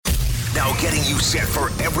getting you set for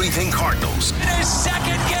everything Cardinals. His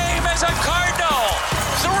second game as a Cardinal.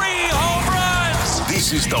 3 home runs.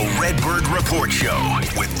 This is the Redbird Report Show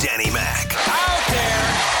with Danny Mac. Out there.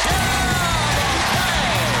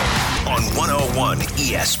 On 101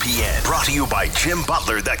 ESPN. Brought to you by Jim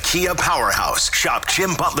Butler, the Kia Powerhouse. Shop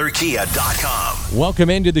JimButlerKia.com. Welcome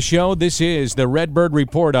into the show. This is the Redbird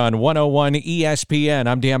Report on 101 ESPN.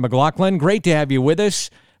 I'm Dan McLaughlin. Great to have you with us.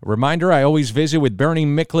 A reminder, I always visit with Bernie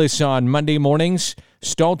Miklas on Monday mornings,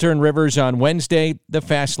 Stalter and Rivers on Wednesday, the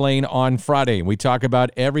Fast Lane on Friday. We talk about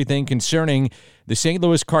everything concerning the St.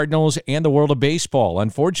 Louis Cardinals and the world of baseball.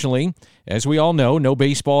 Unfortunately, as we all know, no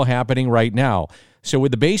baseball happening right now. So with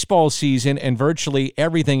the baseball season and virtually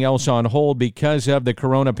everything else on hold because of the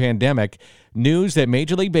corona pandemic, news that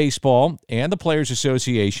Major League Baseball and the Players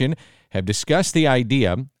Association have discussed the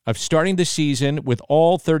idea of starting the season with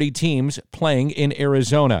all 30 teams playing in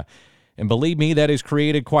Arizona. And believe me, that has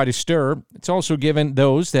created quite a stir. It's also given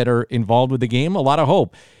those that are involved with the game a lot of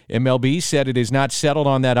hope. MLB said it is not settled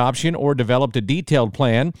on that option or developed a detailed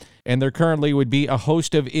plan, and there currently would be a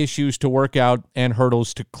host of issues to work out and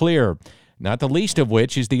hurdles to clear. Not the least of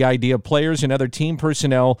which is the idea of players and other team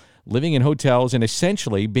personnel living in hotels and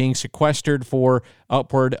essentially being sequestered for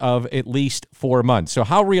upward of at least 4 months. So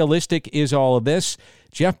how realistic is all of this?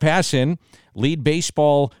 Jeff Passan, lead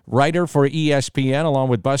baseball writer for ESPN, along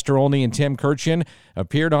with Buster Olney and Tim Kurkjian,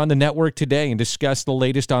 appeared on the network today and discussed the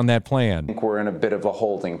latest on that plan. I think we're in a bit of a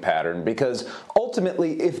holding pattern because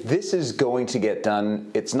ultimately, if this is going to get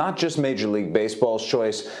done, it's not just Major League Baseball's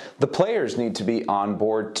choice. The players need to be on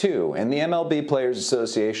board too. And the MLB Players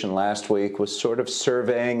Association last week was sort of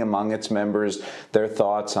surveying among its members their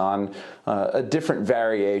thoughts on a different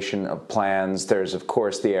variation of plans. There's, of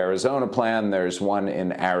course, the Arizona plan. There's one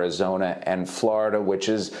in Arizona and Florida, which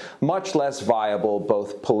is much less viable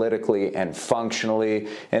both politically and functionally.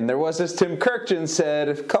 And there was, as Tim Kurkjian said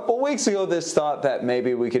a couple weeks ago, this thought that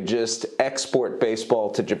maybe we could just export baseball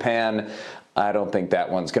to Japan. I don't think that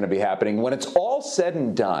one's going to be happening. When it's all said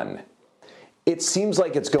and done, it seems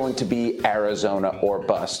like it's going to be Arizona or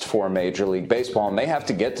bust for Major League Baseball, and they have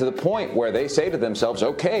to get to the point where they say to themselves,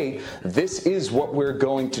 okay, this is what we're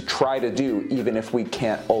going to try to do, even if we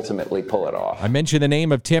can't ultimately pull it off. I mentioned the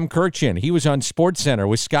name of Tim Kurkjian. He was on SportsCenter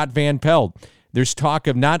with Scott Van Pelt. There's talk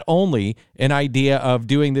of not only an idea of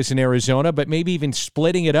doing this in Arizona, but maybe even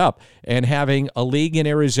splitting it up and having a league in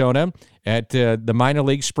Arizona at the minor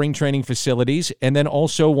league spring training facilities, and then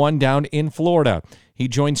also one down in Florida. He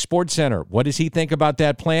joined SportsCenter. What does he think about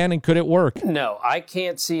that plan, and could it work? No, I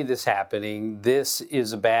can't see this happening. This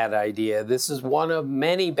is a bad idea. This is one of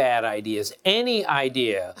many bad ideas. Any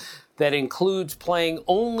idea that includes playing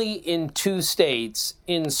only in 2 states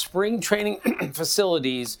in spring training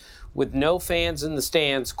facilities with no fans in the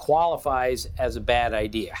stands qualifies as a bad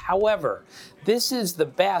idea. However, this is the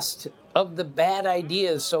best of the bad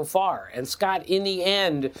ideas so far. And Scott, in the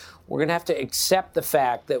end, we're going to have to accept the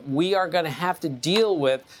fact that we are going to have to deal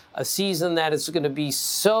with a season that is going to be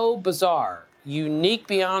so bizarre, unique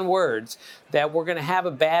beyond words, that we're going to have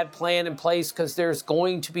a bad plan in place because there's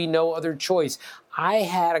going to be no other choice. I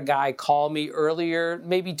had a guy call me earlier,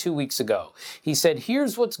 maybe 2 weeks ago. He said,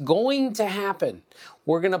 here's what's going to happen.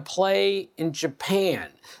 We're going to play in Japan.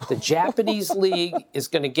 The Japanese league is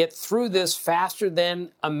going to get through this faster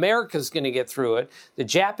than America's going to get through it. The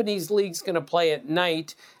Japanese league's going to play at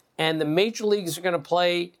night, and the major leagues are going to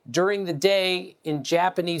play during the day in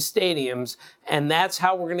Japanese stadiums, and that's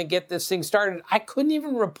how we're going to get this thing started. I couldn't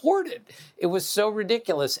even report it. It was so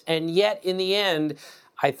ridiculous, and yet in the end,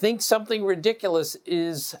 I think something ridiculous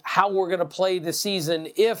is how we're going to play the season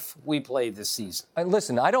if we play this season. And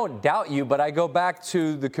listen, I don't doubt you, but I go back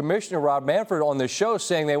to the commissioner, Rob Manfred, on the show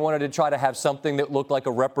saying they wanted to try to have something that looked like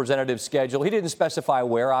a representative schedule. He didn't specify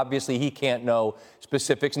where. Obviously, he can't know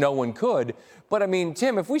specifics. No one could. But, I mean,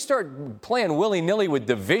 Tim, if we start playing willy-nilly with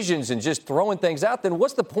divisions and just throwing things out, then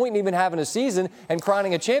what's the point in even having a season and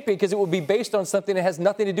crowning a champion? Because it would be based on something that has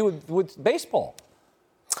nothing to do with baseball.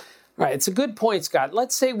 Right, it's a good point, Scott.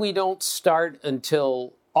 Let's say we don't start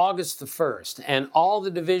until August the 1st, and all the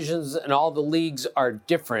divisions and all the leagues are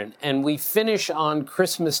different, and we finish on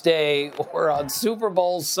Christmas Day or on Super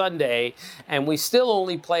Bowl Sunday, and we still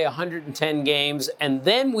only play 110 games, and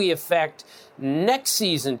then we affect next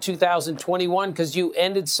season, 2021, because you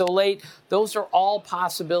ended so late. Those are all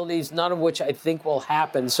possibilities, none of which I think will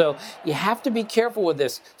happen. So you have to be careful with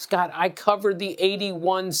this. Scott, I covered the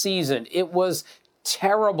 81 season. It was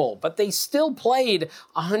terrible, but they still played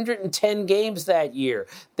 110 games that year.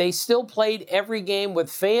 They still played every game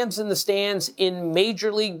with fans in the stands in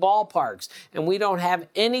major league ballparks, and we don't have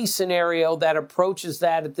any scenario that approaches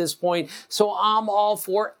that at this point. So I'm all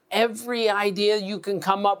for every idea you can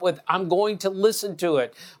come up with. I'm going to listen to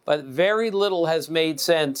it, but very little has made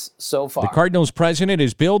sense so far. The Cardinals president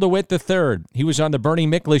is Bill DeWitt III. He was on the Bernie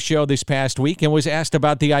Miklasz show this past week and was asked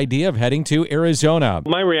about the idea of heading to Arizona.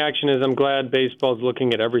 My reaction is I'm glad baseball's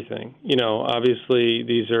looking at everything. Obviously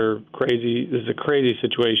these are crazy. This is a crazy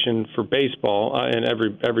situation for baseball and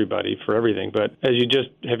everybody for everything. But as you just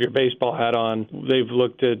have your baseball hat on, they've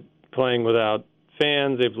looked at playing without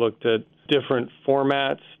fans. They've looked at different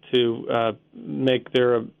formats to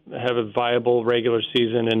have a viable regular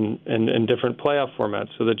season and different playoff formats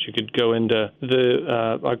so that you could go into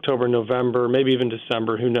the October, November, maybe even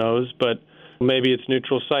December, who knows, but maybe it's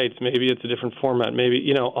neutral sites, maybe it's a different format,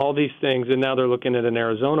 maybe, all these things. And now they're looking at an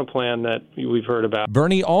Arizona plan that we've heard about.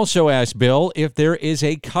 Bernie also asked Bill if there is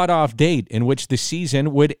a cutoff date in which the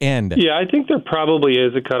season would end. Yeah, I think there probably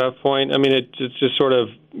is a cutoff point. I mean, it just sort of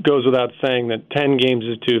goes without saying that 10 games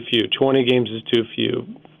is too few, 20 games is too few.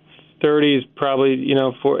 30 is probably,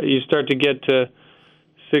 you start to get to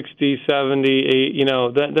 60, 70, 8,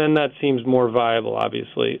 then that seems more viable,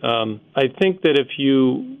 obviously. I think that if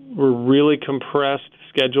you were really compressed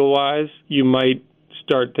schedule-wise, you might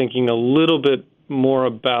start thinking a little bit more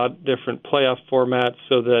about different playoff formats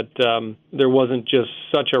so that there wasn't just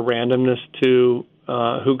such a randomness to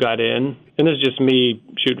who got in. And this is just me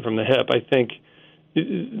shooting from the hip. I think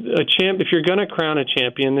if you're going to crown a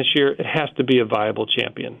champion this year, it has to be a viable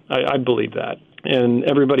champion. I believe that. And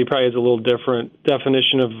everybody probably has a little different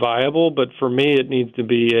definition of viable, but for me it needs to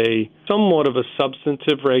be somewhat of a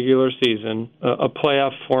substantive regular season, a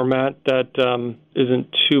playoff format that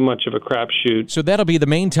isn't too much of a crapshoot. So that'll be the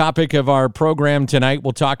main topic of our program tonight.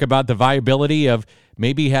 We'll talk about the viability of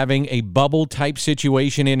maybe having a bubble-type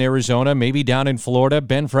situation in Arizona, maybe down in Florida.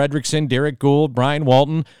 Ben Frederickson, Derrick Goold, Brian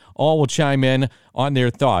Walton, all will chime in on their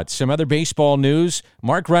thoughts. Some other baseball news.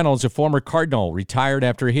 Mark Reynolds, a former Cardinal, retired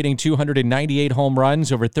after hitting 298 home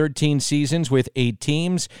runs over 13 seasons with 8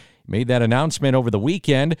 teams. Made that announcement over the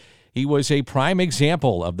weekend. He was a prime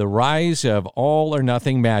example of the rise of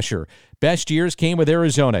all-or-nothing masher. Best years came with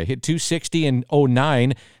Arizona. Hit 260 in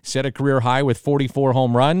 2009, set a career high with 44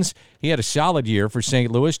 home runs. He had a solid year for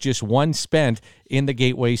St. Louis, just one spent in the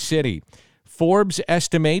Gateway City. Forbes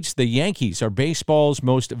estimates the Yankees are baseball's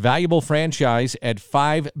most valuable franchise at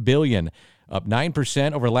 $5 billion, up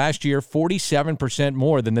 9% over last year, 47%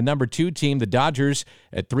 more than the number 2 team, the Dodgers,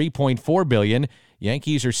 at $3.4 billion.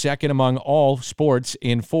 Yankees are second among all sports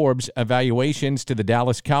in Forbes evaluations to the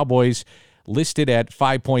Dallas Cowboys, listed at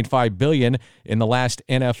 $5.5 billion in the last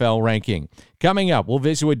NFL ranking. Coming up, we'll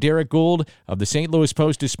visit with Derrick Goold of the St. Louis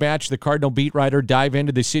Post-Dispatch, the Cardinal beat writer, dive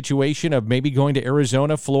into the situation of maybe going to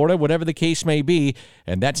Arizona, Florida, whatever the case may be.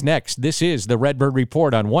 And that's next. This is the Redbird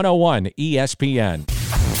Report on 101 ESPN.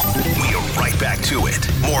 We are right back to it.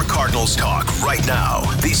 More Cardinals talk right now.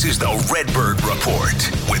 This is the Redbird Report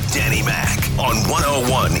with Danny Mac on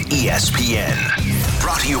 101 ESPN.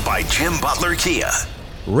 Brought to you by Jim Butler Kia.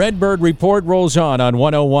 Redbird Report rolls on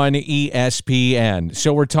 101 ESPN.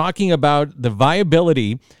 So we're talking about the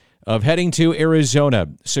viability of heading to Arizona,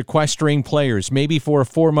 sequestering players, maybe for a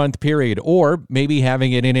 4-month period, or maybe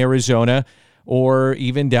having it in Arizona or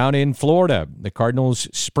even down in Florida, the Cardinals'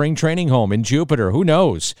 spring training home in Jupiter. Who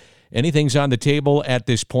knows? Anything's on the table at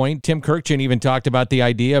this point. Tim Kirkjian even talked about the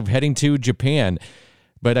idea of heading to Japan.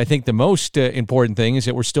 But I think the most important thing is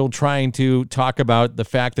that we're still trying to talk about the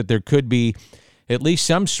fact that there could be at least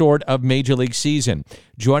some sort of Major League season.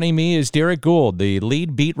 Joining me is Derrick Goold, the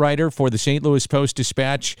lead beat writer for the St. Louis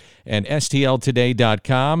Post-Dispatch and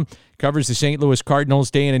STLtoday.com. Covers the St. Louis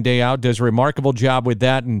Cardinals day in and day out, does a remarkable job with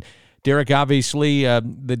that. And Derrick, obviously,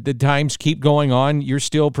 the times keep going on. You're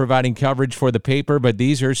still providing coverage for the paper, but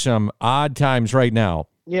these are some odd times right now.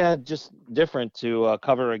 Yeah, just different to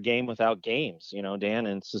cover a game without games, Dan.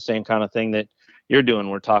 And it's the same kind of thing that you're doing.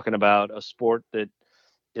 We're talking about a sport that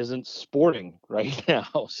isn't sporting right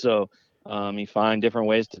now. So you find different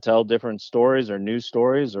ways to tell different stories or news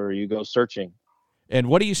stories, or you go searching. And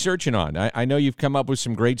what are you searching on? I know you've come up with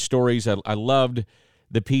some great stories. I loved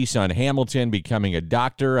the piece on Hamilton becoming a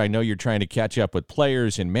doctor. I know you're trying to catch up with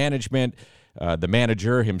players and management, the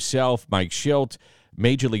manager himself, Mike Schilt,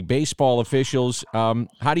 Major League Baseball officials.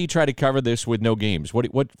 How do you try to cover this with no games?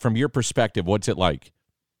 What from your perspective, what's it like?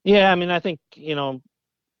 Yeah, I mean, I think, you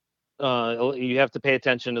have to pay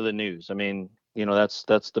attention to the news. I mean, that's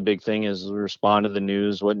the big thing is respond to the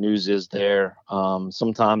news. What news is there?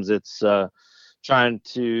 Sometimes it's trying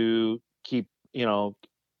to keep,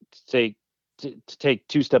 take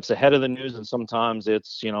 2 steps ahead of the news, and sometimes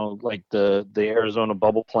it's like the Arizona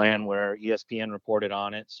bubble plan where ESPN reported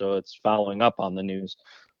on it, so it's following up on the news.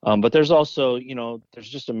 But there's also, there's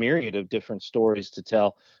just a myriad of different stories to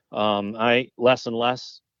tell. I less and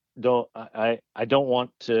less I don't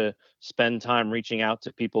want to spend time reaching out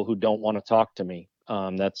to people who don't want to talk to me.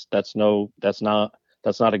 That's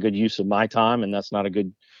not a good use of my time, and that's not a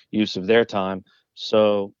good use of their time.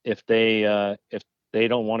 So if they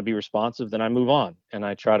don't want to be responsive, then I move on and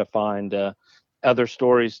I try to find other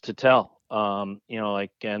stories to tell. And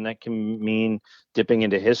that can mean dipping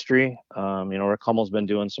into history. Rick Hummel's been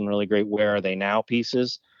doing some really great "Where Are They Now"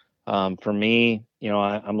 pieces. For me,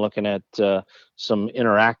 I'm looking at some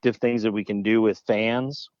interactive things that we can do with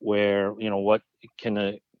fans, where what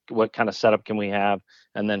kind of setup can we have,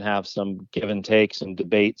 and then have some give and take, some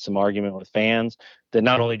debate, some argument with fans that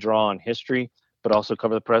not only draw on history but also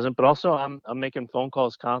cover the present. But also, I'm making phone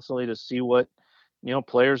calls constantly to see what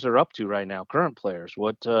players are up to right now, current players.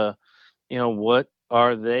 What are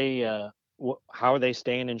they? How are they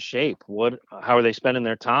staying in shape? How are they spending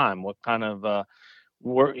their time? What kind of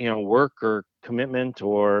work or commitment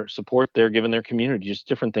or support they're giving their community? Just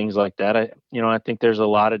different things like that. I think there's a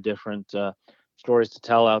lot of different stories to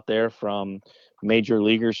tell out there, from major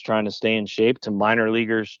leaguers trying to stay in shape to minor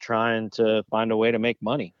leaguers trying to find a way to make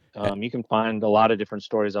money. You can find a lot of different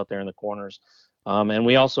stories out there in the corners, and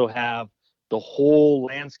we also have the whole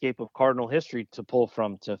landscape of Cardinal history to pull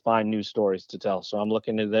from to find new stories to tell. So I'm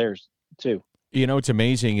looking at theirs too. What's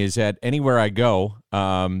amazing is that anywhere I go,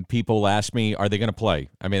 people ask me, are they going to play?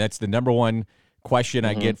 I mean, that's the number one question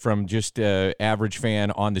I get from just an average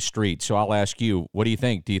fan on the street. So I'll ask you, what do you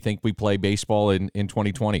think? Do you think we play baseball in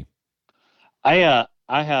 2020? I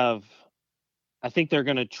think they're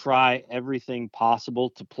going to try everything possible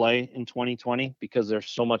to play in 2020 because there's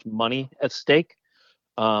so much money at stake.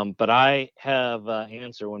 But I have an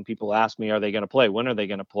answer when people ask me, are they going to play? When are they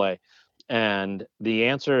going to play? And the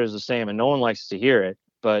answer is the same, and no one likes to hear it,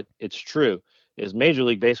 but it's true, is Major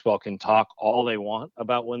League Baseball can talk all they want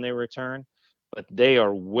about when they return, but they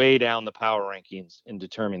are way down the power rankings in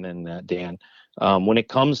determining that, Dan. When it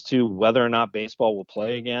comes to whether or not baseball will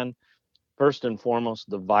play again, first and foremost,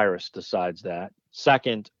 the virus decides that.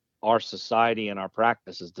 Second, our society and our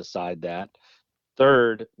practices decide that.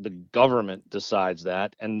 Third, the government decides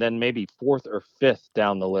that. And then maybe fourth or fifth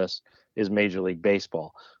down the list is Major League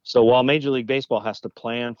Baseball. So while Major League Baseball has to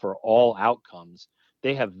plan for all outcomes,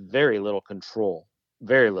 they have very little control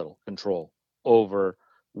over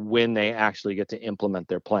when they actually get to implement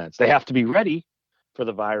their plans. They have to be ready for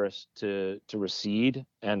the virus to recede,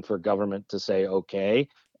 and for government to say okay,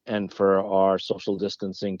 and for our social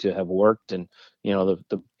distancing to have worked, and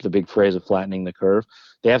the big phrase of flattening the curve.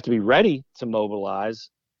 They have to be ready to mobilize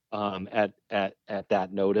at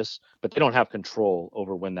that notice, but they don't have control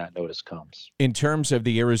over when that notice comes. In terms of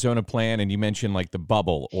the Arizona plan, and you mentioned like the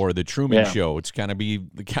bubble or the Truman Show, it's kind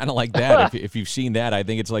of like that. if you've seen that, I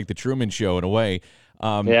think it's like the Truman Show in a way.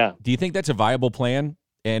 Do you think that's a viable plan?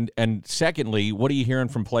 And secondly, what are you hearing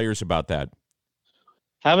from players about that?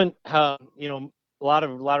 A lot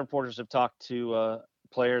of reporters have talked to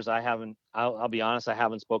players. I'll be honest, I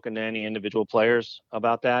haven't spoken to any individual players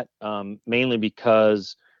about that, mainly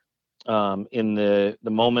because in the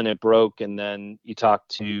moment it broke, and then you talk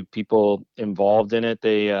to people involved in it,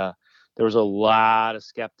 there was a lot of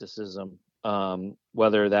skepticism,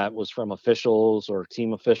 whether that was from officials or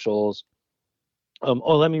team officials.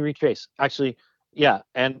 Let me retrace. Actually,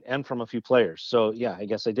 and from a few players. So I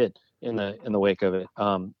guess I did in the wake of it.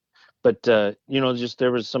 But just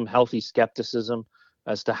there was some healthy skepticism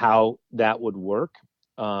as to how that would work.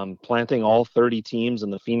 Planting all 30 teams in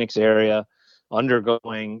the Phoenix area,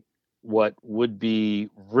 undergoing what would be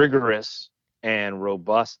rigorous and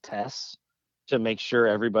robust tests to make sure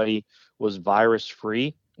everybody was virus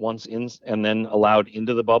free once in, and then allowed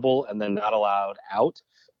into the bubble, and then not allowed out.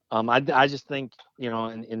 I just think,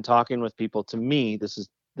 in talking with people, to me, this is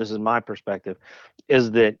my perspective, is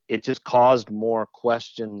that it just caused more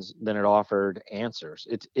questions than it offered answers.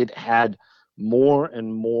 It had more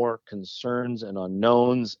and more concerns and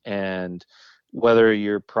unknowns, and whether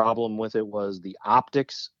your problem with it was the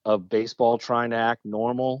optics of baseball trying to act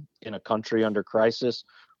normal in a country under crisis,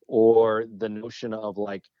 or the notion of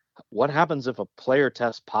like, what happens if a player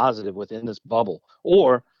tests positive within this bubble?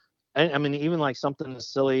 Or, I mean, even like something as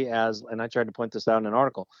silly as, and I tried to point this out in an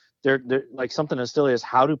article, they're like something as silly as,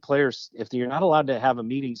 how do players, if you're not allowed to have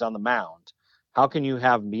meetings on the mound, how can you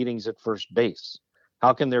have meetings at first base?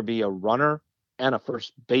 How can there be a runner and a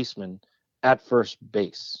first baseman at first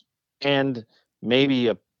base? And maybe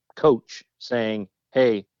a coach saying,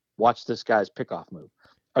 hey, watch this guy's pickoff move.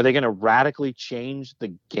 Are they going to radically change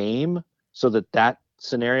the game so that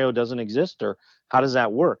scenario doesn't exist? Or how does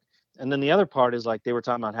that work? And then the other part is like they were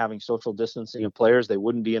talking about having social distancing of players. They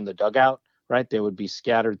wouldn't be in the dugout, right? They would be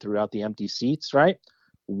scattered throughout the empty seats, right?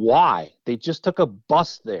 Why? They just took a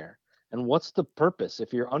bus there. And what's the purpose?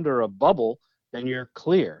 If you're under a bubble, then you're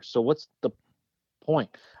clear. So what's the point?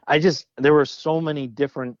 There were so many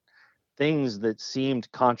different things that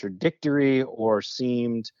seemed contradictory or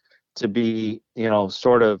seemed to be,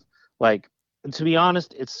 sort of like, to be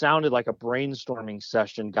honest, it sounded like a brainstorming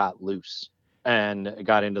session got loose and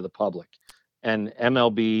got into the public. And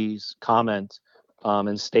MLB's comment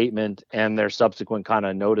and statement and their subsequent kind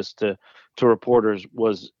of notice to reporters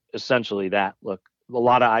was essentially that. Look, a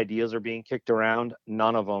lot of ideas are being kicked around.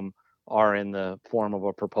 None of them are in the form of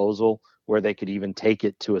a proposal where they could even take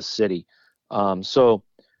it to a city. So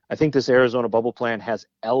I think this Arizona bubble plan has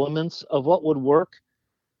elements of what would work,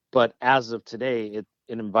 but as of today, it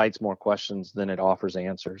invites more questions than it offers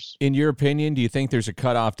answers. In your opinion, do you think there's a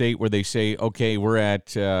cutoff date where they say, okay, we're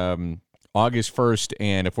at August 1st,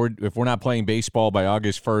 and if we're not playing baseball by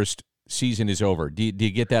August 1st, season is over? Do you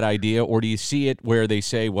get that idea, or do you see it where they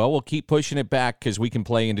say, well, we'll keep pushing it back because we can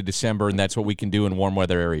play into December, and that's what we can do in warm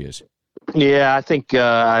weather areas? Yeah, I think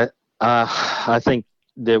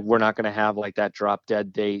that we're not going to have like that drop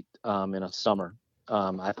dead date in a summer.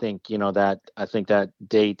 I think that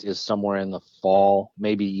date is somewhere in the fall,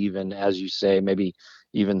 maybe even, as you say, maybe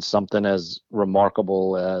even something as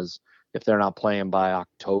remarkable as if they're not playing by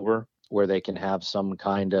October, where they can have some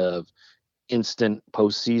kind of instant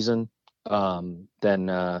postseason.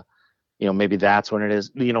 Then maybe that's when it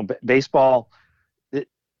is. Baseball.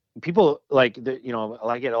 People I get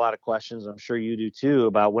a lot of questions, I'm sure you do too,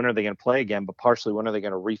 about when are they going to play again, but partially when are they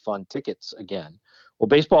going to refund tickets again? Well,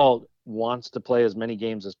 baseball wants to play as many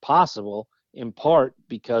games as possible, in part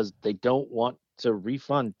because they don't want to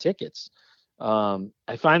refund tickets.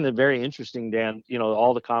 I find that very interesting, Dan,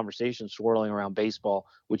 all the conversations swirling around baseball,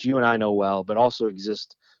 which you and I know well, but also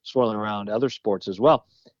exist swirling around other sports as well,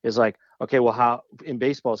 is like, okay, well, how, in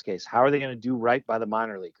baseball's case, how are they going to do right by the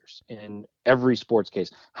minor leaguers? In every sports case,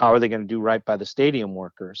 how are they going to do right by the stadium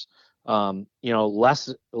workers? Less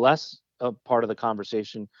a part of the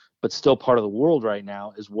conversation, but still part of the world right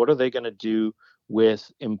now is what are they going to do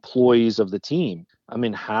with employees of the team? I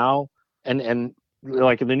mean, how, and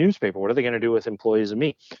like in the newspaper, what are they going to do with employees of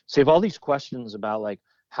me? So you have all these questions about like,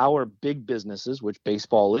 how are big businesses, which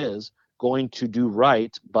baseball is, going to do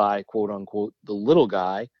right by quote unquote the little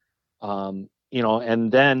guy? And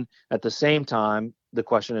then at the same time, the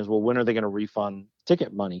question is, well, when are they going to refund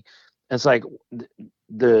ticket money? And it's like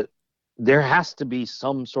there has to be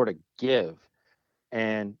some sort of give,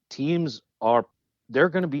 and there are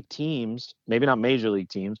going to be teams, maybe not major league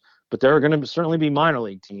teams, but there are going to certainly be minor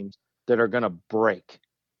league teams that are going to break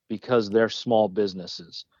because they're small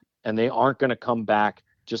businesses and they aren't going to come back,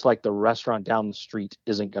 just like the restaurant down the street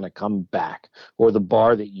isn't going to come back, or the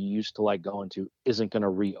bar that you used to like going to isn't going to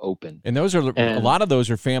reopen. And a lot of those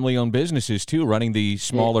are family-owned businesses too, running the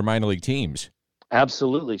smaller minor league teams.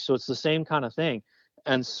 Absolutely. So it's the same kind of thing.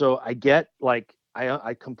 And so I get like,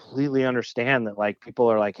 I completely understand that like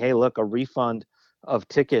people are like, hey, look, a refund of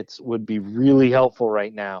tickets would be really helpful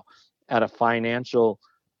right now at a financial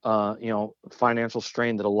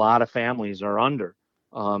strain that a lot of families are under.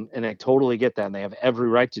 And I totally get that. And they have every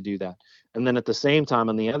right to do that. And then at the same time,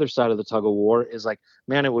 on the other side of the tug of war is like,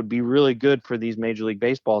 man, it would be really good for these Major League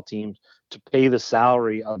Baseball teams to pay the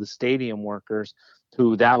salary of the stadium workers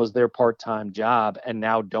who that was their part-time job and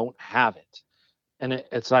now don't have it. And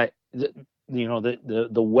it's like, the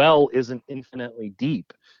well isn't infinitely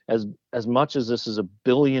deep. As much as this is $1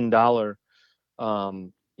 billion,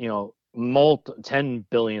 $10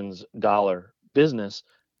 billion business,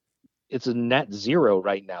 it's a net zero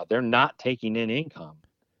right now. They're not taking in income.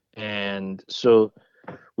 And so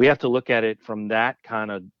we have to look at it from that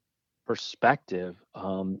kind of perspective.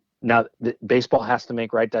 Now, baseball has to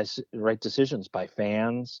make right decisions by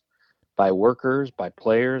fans, by workers, by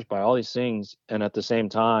players, by all these things. And at the same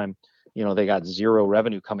time, they got zero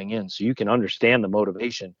revenue coming in. So you can understand the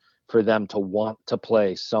motivation for them to want to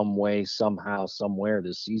play some way, somehow, somewhere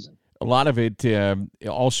this season. A lot of it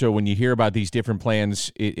also, when you hear about these different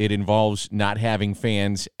plans, it involves not having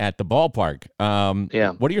fans at the ballpark.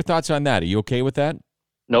 What are your thoughts on that? Are you okay with that?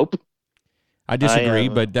 Nope. I disagree,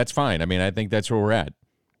 but that's fine. I mean, I think that's where we're at.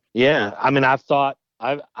 Yeah. I mean, I've thought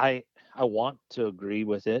I want to agree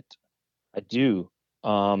with it. I do.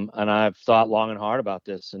 And I've thought long and hard about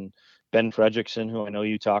this. And Ben Fredrickson, who I know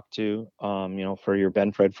you talked to, for your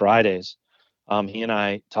Ben Fred Fridays, he and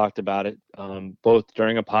I talked about it both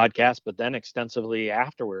during a podcast, but then extensively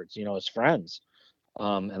afterwards, as friends.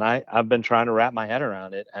 And I've been trying to wrap my head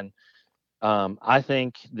around it. And I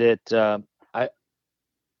think that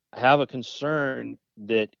have a concern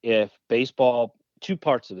that if baseball, two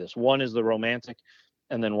parts of this, one is the romantic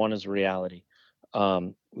and then one is reality.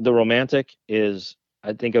 The romantic is,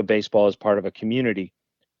 I think of baseball as part of a community,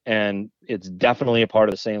 and it's definitely a part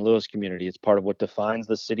of the St. Louis community. It's part of what defines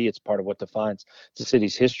the city. It's part of what defines the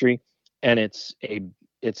city's history, and it's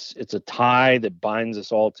a tie that binds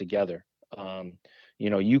us all together.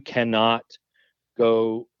 You cannot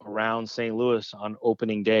go around St. Louis on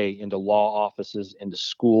opening day into law offices, into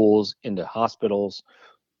schools, into hospitals,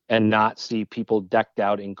 and not see people decked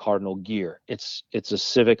out in Cardinal gear. It's a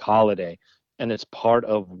civic holiday, and it's part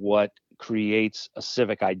of what creates a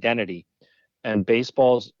civic identity. And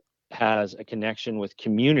baseball has a connection with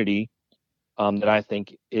community that I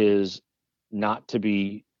think is not to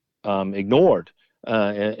be ignored.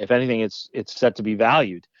 If anything, it's set to be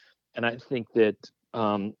valued. And I think that,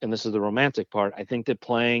 and this is the romantic part, I think that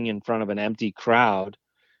playing in front of an empty crowd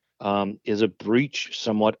is a breach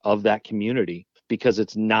somewhat of that community, because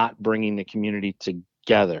it's not bringing the community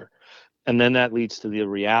together. And then that leads to the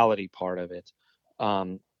reality part of it.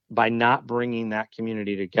 By not bringing that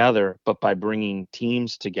community together, but by bringing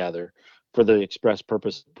teams together for the express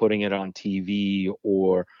purpose of putting it on TV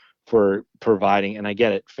or for providing, and I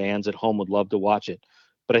get it, fans at home would love to watch it,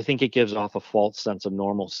 but I think it gives off a false sense of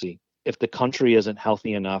normalcy. If the country isn't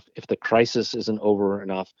healthy enough, if the crisis isn't over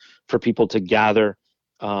enough for people to gather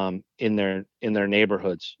in their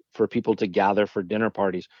neighborhoods, for people to gather for dinner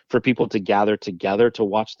parties, for people to gather together to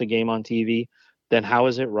watch the game on TV, then how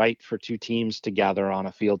is it right for two teams to gather on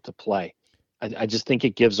a field to play? I just think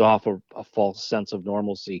it gives off a false sense of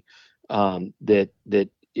normalcy that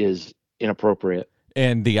is inappropriate.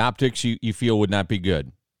 And the optics you feel would not be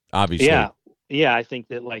good, obviously. Yeah. I think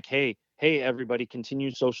that, like, hey, everybody,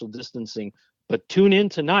 continue social distancing, but tune in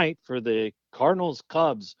tonight for the Cardinals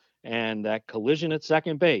Cubs and that collision at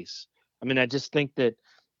second base. I mean, I just think that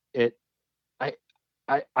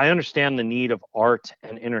I understand the need of art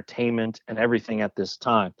and entertainment and everything at this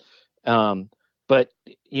time. But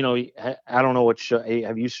I don't know what show.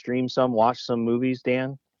 Have you streamed some, watched some movies,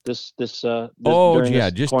 Dan? During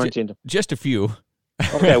this quarantine? Just a few.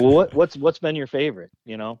 Okay, well, what's been your favorite?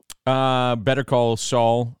 Better Call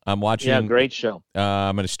Saul. I'm watching. Yeah, great show.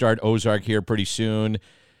 I'm going to start Ozark here pretty soon.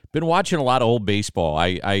 Been watching a lot of old baseball.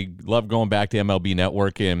 I love going back to MLB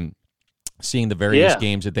Network and seeing the various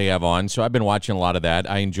games that they have on. So I've been watching a lot of that.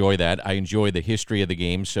 I enjoy that. I enjoy the history of the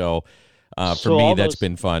game. So for me, that's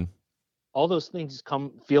been fun. All those things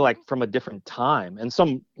feel like from a different time, and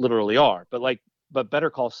some literally are. But Better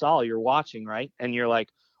Call Saul, you're watching, right? And you're like,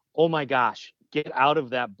 oh my gosh, get out of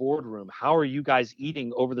that boardroom. How are you guys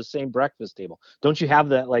eating over the same breakfast table? Don't you have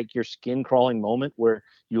that, like, your skin crawling moment where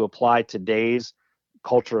you apply today's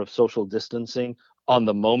culture of social distancing on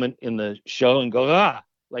the moment in the show and go,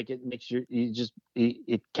 like, it makes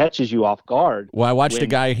it catches you off guard. Well, I watched a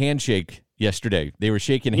guy handshake yesterday. They were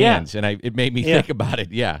shaking hands, and it made me think about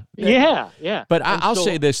it. Yeah. But I'll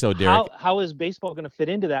say this, though, Derrick. How is baseball going to fit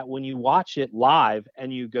into that when you watch it live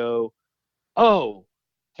and you go, oh,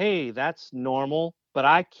 hey, that's normal, but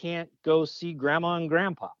I can't go see grandma and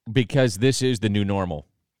grandpa? Because this is the new normal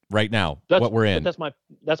right now, what we're in. That's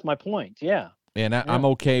my point, yeah. And I'm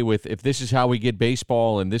okay with, if this is how we get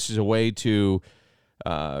baseball and this is a way to,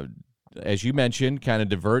 as you mentioned, kind of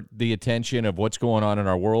divert the attention of what's going on in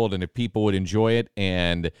our world, and if people would enjoy it,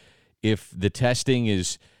 and if the testing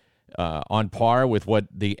is on par with what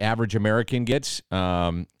the average American gets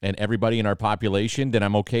and everybody in our population, then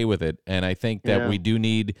I'm okay with it. And I think that we do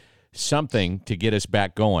need something to get us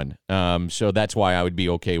back going. So that's why I would be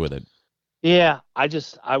okay with it. Yeah,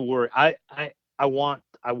 I worry.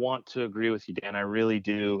 I want to agree with you, Dan. I really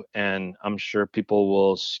do. And I'm sure people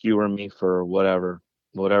will skewer me for whatever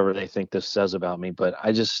they think this says about me. But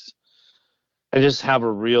I just have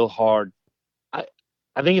a real hard, I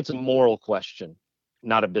think it's a moral question,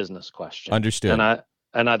 not a business question. Understood.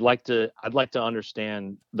 And I'd like to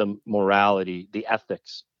understand the morality, the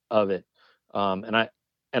ethics of it. And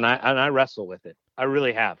I wrestle with it. I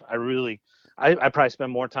really have. I probably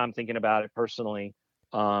spend more time thinking about it personally,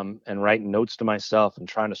 and writing notes to myself and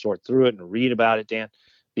trying to sort through it and read about it, Dan,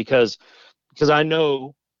 because I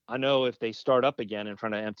know if they start up again in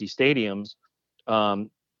front of empty stadiums,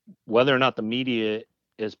 whether or not the media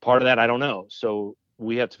is part of that, I don't know. So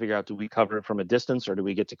we have to figure out, do we cover it from a distance, or do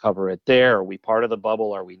we get to cover it there? Are we part of the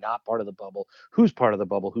bubble? Are we not part of the bubble? Who's part of the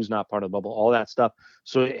bubble? Who's not part of the bubble? All that stuff.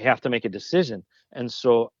 So you have to make a decision. And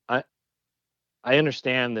so I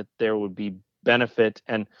understand that there would be benefit,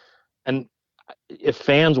 and if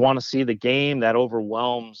fans want to see the game, that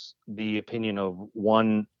overwhelms the opinion of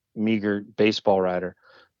one meager baseball writer.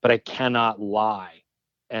 But I cannot lie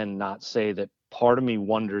and not say that part of me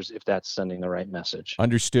wonders if that's sending the right message.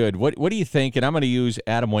 Understood. What do you think? And I'm going to use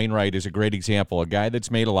Adam Wainwright as a great example, a guy that's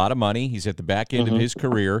made a lot of money. He's at the back end of his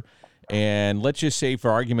career. And let's just say, for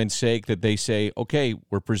argument's sake, that they say, okay,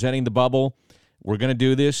 we're presenting the bubble. We're going to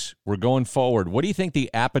do this. We're going forward. What do you think the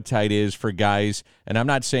appetite is for guys? And I'm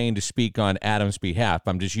not saying to speak on Adam's behalf.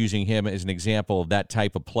 I'm just using him as an example of that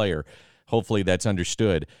type of player. Hopefully that's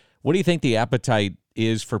understood. What do you think the appetite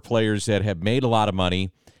is for players that have made a lot of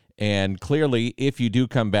money? And clearly, if you do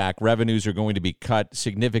come back, revenues are going to be cut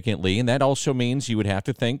significantly. And that also means you would have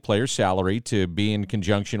to think player salary to be in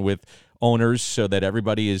conjunction with owners so that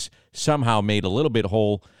everybody is somehow made a little bit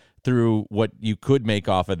whole through what you could make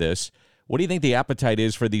off of this. What do you think the appetite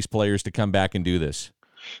is for these players to come back and do this?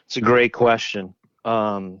 It's a great question.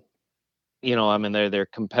 They're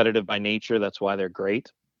competitive by nature. That's why they're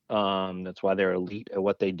great. That's why they're elite at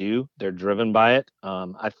what they do. They're driven by it.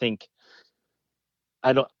 I think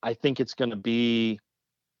it's going to be,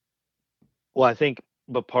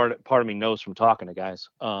 but part of me knows from talking to guys,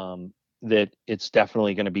 that it's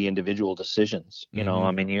definitely going to be individual decisions. You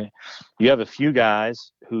have a few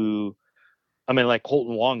guys who, like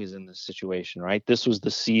Colton Wong is in this situation, right? This was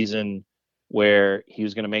the season where he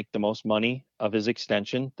was going to make the most money of his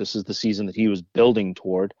extension. This is the season that he was building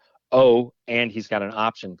toward. Oh, and he's got an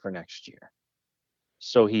option for next year.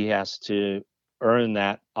 So he has to earn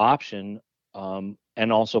that option, and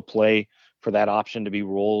also play for that option to be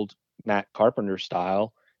rolled Matt Carpenter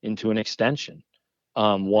style into an extension,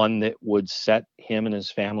 one that would set him and his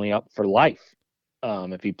family up for life,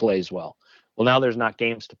 if he plays well. Well, now there's not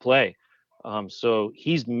games to play. So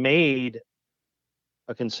he's made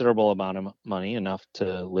a considerable amount of money, enough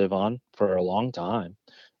to live on for a long time.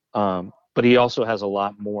 But he also has a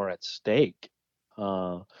lot more at stake.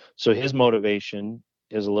 So his motivation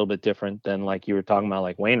is a little bit different than, like you were talking about,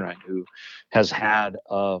 like Wainwright, who has had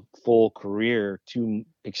a full career, 2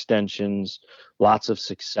 extensions, lots of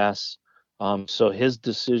success. So his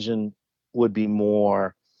decision would be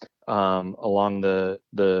more along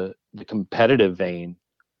the competitive vein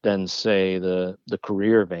than, say, the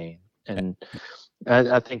career vein. And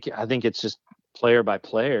I think it's just player by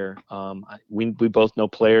player. We both know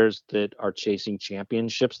players that are chasing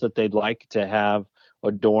championships that they'd like to have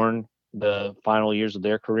adorn the final years of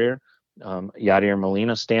their career. Yadier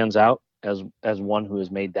Molina stands out as one who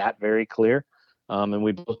has made that very clear. And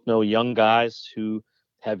we both know young guys who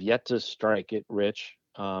have yet to strike it rich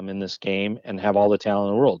in this game and have all the talent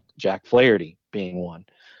in the world. Jack Flaherty being one.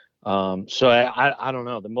 So I don't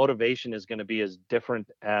know. The motivation is going to be as different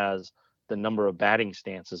as the number of batting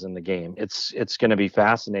stances in the game. It's going to be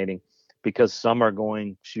fascinating because some are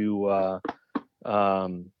going to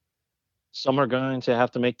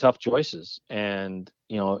have to make tough choices, and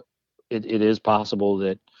it is possible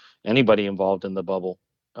that anybody involved in the bubble,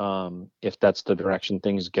 if that's the direction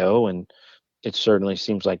things go, and it certainly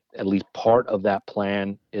seems like at least part of that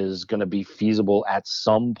plan is going to be feasible at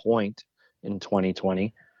some point in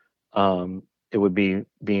 2020. It would be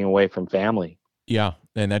being away from family. Yeah,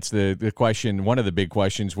 and that's the question, one of the big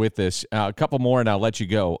questions with this. A couple more and I'll let you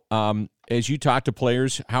go. As you talk to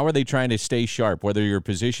players, how are they trying to stay sharp, whether you're a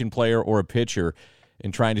position player or a pitcher,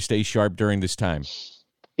 and trying to stay sharp during this time?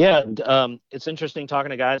 Yeah, it's interesting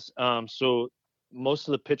talking to guys. So most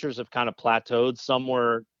of the pitchers have kind of plateaued. Some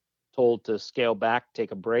were told to scale back,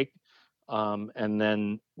 take a break, and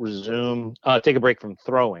then resume, take a break from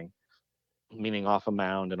throwing, meaning off a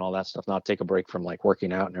mound and all that stuff, not take a break from like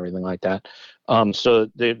working out and everything like that. So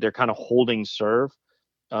they're kind of holding serve.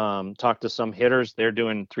 Talk to some hitters, they're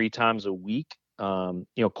doing 3 times a week. Colton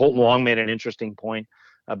Wong made an interesting point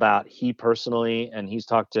about he personally, and he's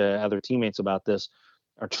talked to other teammates about this,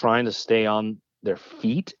 are trying to stay on their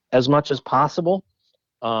feet as much as possible.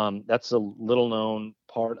 That's a little known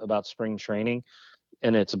part about spring training,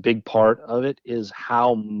 and it's a big part of it is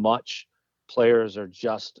how much players are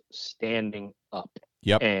just standing up.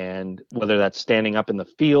 Yep. And whether that's standing up in the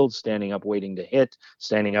field, standing up waiting to hit,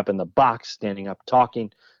 standing up in the box, standing up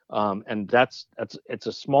talking, and it's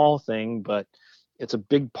a small thing, but it's a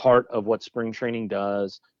big part of what spring training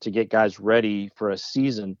does to get guys ready for a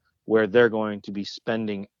season where they're going to be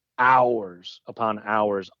spending hours upon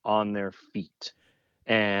hours on their feet.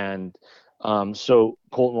 And so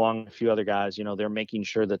Colton Wong and a few other guys, they're making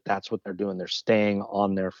sure that that's what they're doing. They're staying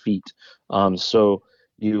on their feet. So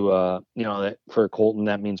that for Colton,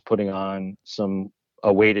 that means putting on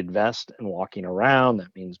a weighted vest and walking around.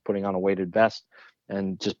 That means putting on a weighted vest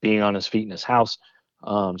and just being on his feet in his house.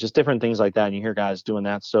 Just different things like that. And you hear guys doing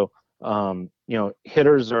that. So,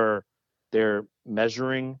 hitters they're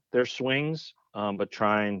measuring their swings, but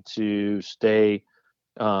trying to stay,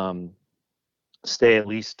 stay at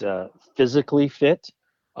least physically fit,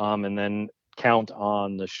 and then count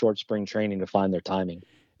on the short spring training to find their timing.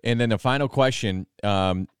 And then the final question,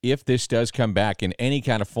 if this does come back in any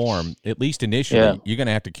kind of form, at least initially, you're going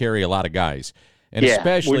to have to carry a lot of guys. And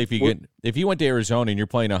especially if you went to Arizona and you're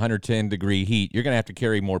playing 110-degree heat, you're going to have to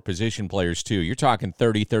carry more position players too. You're talking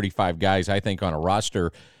 30, 35 guys, I think, on a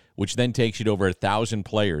roster, which then takes you to over 1,000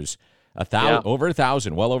 players. Over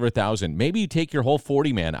 1,000, well over 1,000. Maybe you take your whole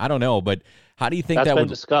 40-man. I don't know, but how do you think that would? That's been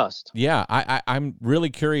discussed. Yeah, I'm really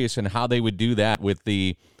curious in how they would do that with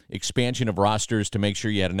the expansion of rosters to make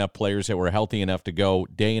sure you had enough players that were healthy enough to go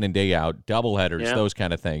day in and day out, doubleheaders, those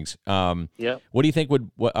kind of things. What do you think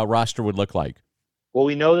what a roster would look like? Well,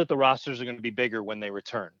 we know that the rosters are going to be bigger when they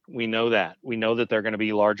return. We know that. We know that they're going to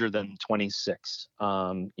be larger than 26. We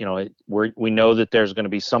know that there's going to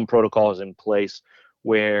be some protocols in place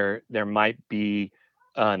where there might be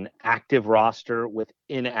an active roster with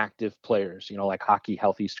inactive players, like hockey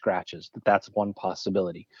healthy scratches. That's one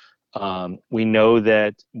possibility. We know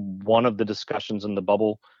that one of the discussions in the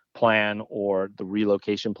bubble plan or the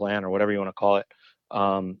relocation plan or whatever you want to call it,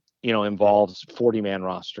 involves 40-man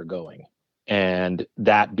roster going and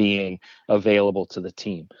that being available to the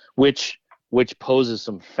team, which poses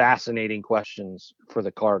some fascinating questions for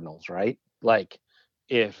the Cardinals, right? Like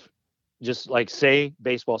if say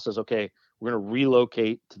baseball says, okay, we're going to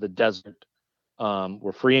relocate to the desert.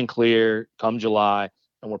 We're free and clear come July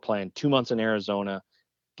and we're playing 2 months in Arizona.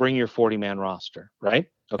 Bring your 40-man roster, right?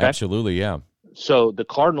 Okay. Absolutely, yeah. So the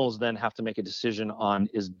Cardinals then have to make a decision on,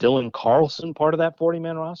 is Dylan Carlson part of that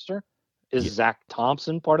 40-man roster? Is Zach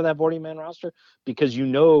Thompson part of that 40-man roster? Because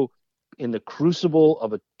in the crucible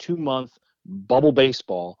of a 2-month bubble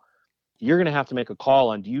baseball, you're going to have to make a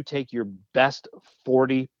call on, do you take your best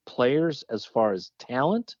 40 players as far as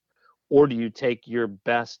talent, or do you take your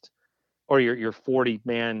best or your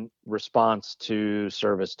 40-man response to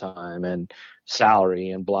service time and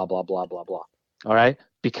salary and blah, blah, blah, blah, blah. All right?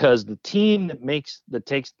 Because the team that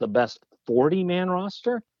takes the best 40-man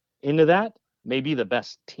roster into that may be the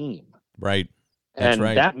best team. Right. That's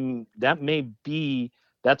right.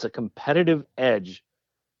 That's a competitive edge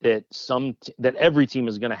that every team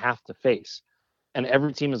is going to have to face. And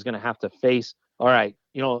every team is going to have to face, all right,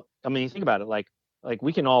 you think about it, like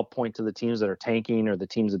we can all point to the teams that are tanking or the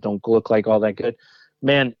teams that don't look like all that good.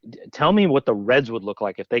 Man, tell me what the Reds would look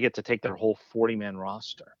like if they get to take their whole 40-man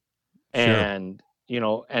roster. Sure. And,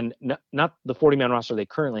 and not the 40-man roster they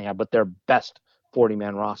currently have, but their best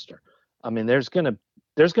 40-man roster. I mean, there's going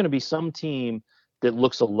to be some team that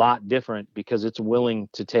looks a lot different because it's willing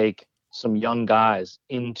to take some young guys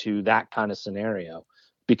into that kind of scenario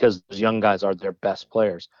because those young guys are their best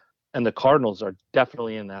players. And the Cardinals are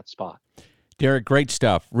definitely in that spot. Derrick, great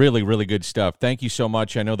stuff. Really, really good stuff. Thank you so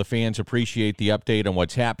much. I know the fans appreciate the update on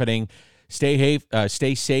what's happening. Stay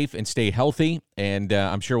safe and stay healthy, and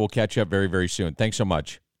I'm sure we'll catch up very, very soon. Thanks so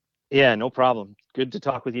much. Yeah, no problem. Good to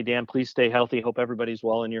talk with you, Dan. Please stay healthy. Hope everybody's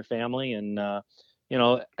well in your family. And,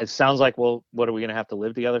 it sounds like, well, what are we going to have to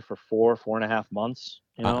live together for 4.5 months?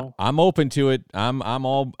 I'm open to it. I'm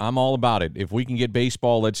all about it. If we can get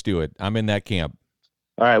baseball, let's do it. I'm in that camp.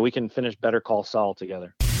 All right, we can finish Better Call Saul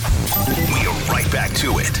together. We are right back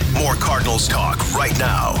to it. More Cardinals talk right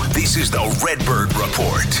now. This is the Redbird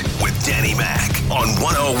Report with Danny Mac on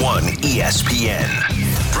 101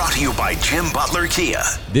 ESPN. Brought to you by Jim Butler Kia.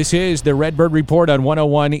 This is the Redbird Report on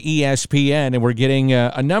 101 ESPN, and we're getting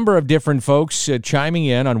a number of different folks chiming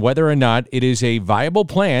in on whether or not it is a viable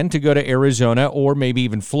plan to go to Arizona or maybe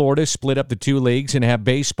even Florida, split up the two leagues and have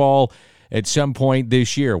baseball at some point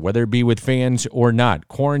this year, whether it be with fans or not.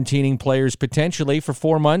 Quarantining players potentially for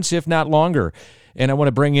 4 months, if not longer. And I want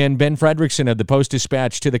to bring in Ben Fredrickson of the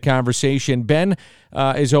Post-Dispatch to the conversation. Ben,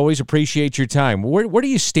 as always, appreciate your time. Where do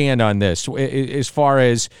you stand on this as far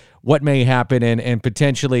as what may happen and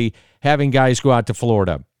potentially having guys go out to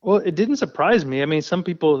Florida? Well, it didn't surprise me. I mean, some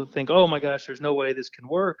people think, oh my gosh, there's no way this can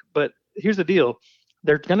work. But here's the deal.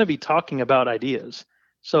 They're going to be talking about ideas.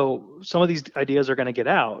 So some of these ideas are going to get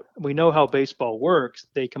out. We know how baseball works.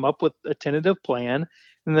 They come up with a tentative plan,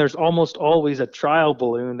 and there's almost always a trial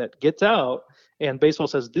balloon that gets out, and baseball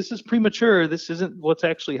says, this is premature, this isn't what's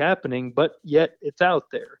actually happening, but yet it's out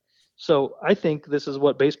there. So I think this is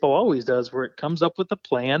what baseball always does, where it comes up with a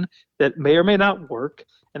plan that may or may not work,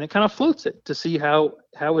 and it kind of floats it to see how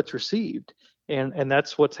it's received. And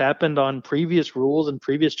that's what's happened on previous rules and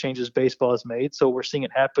previous changes baseball has made. So we're seeing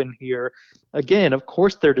it happen here again. Of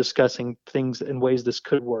course, they're discussing things in ways this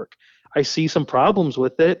could work. I see some problems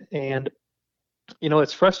with it. And,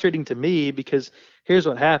 it's frustrating to me because here's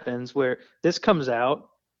what happens where this comes out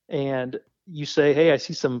and you say, hey, I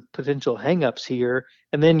see some potential hangups here,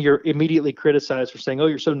 and then you're immediately criticized for saying, oh,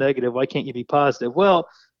 you're so negative. Why can't you be positive? Well,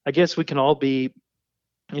 I guess we can all be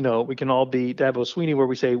Dabo Sweeney, where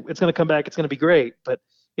we say it's going to come back, it's going to be great. But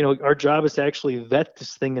our job is to actually vet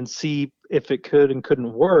this thing and see if it could and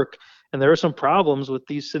couldn't work. And there are some problems with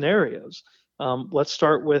these scenarios. Let's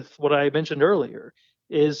start with what I mentioned earlier: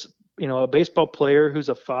 is a baseball player who's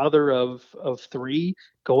a father of three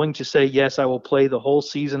going to say, yes, I will play the whole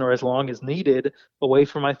season or as long as needed away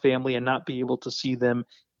from my family and not be able to see them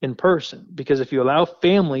in person? Because if you allow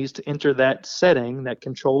families to enter that setting, that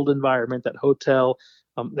controlled environment, that hotel,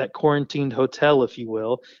 that quarantined hotel, if you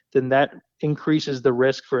will, then that increases the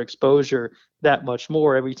risk for exposure that much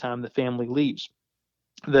more every time the family leaves.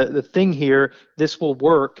 The thing here, this will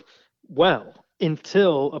work well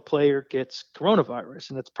until a player gets coronavirus,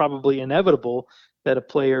 and it's probably inevitable that a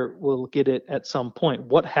player will get it at some point.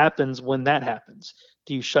 What happens when that happens?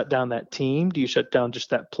 Do you shut down that team? Do you shut down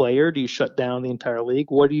just that player? Do you shut down the entire league?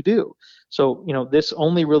 What do you do? So, this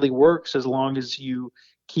only really works as long as you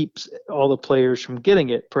keep all the players from getting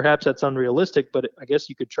it. Perhaps that's unrealistic, but I guess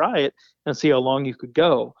you could try it and see how long you could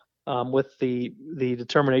go. With the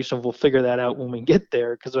determination of we'll figure that out when we get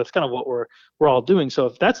there, because that's kind of what we're all doing. So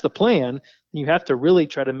if that's the plan, you have to really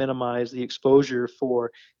try to minimize the exposure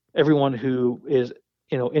for everyone who is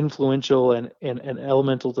influential and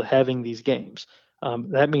elemental to having these games.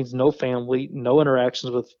 That means no family, no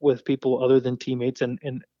interactions with people other than teammates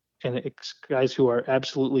and guys who are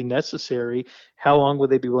absolutely necessary. How long would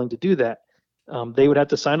they be willing to do that? They would have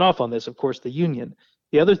to sign off on this, of course, the union.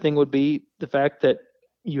 The other thing would be the fact that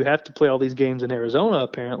you have to play all these games in Arizona.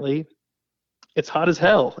 Apparently, it's hot as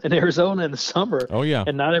hell in Arizona in the summer. Oh yeah,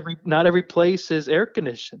 and not every place is air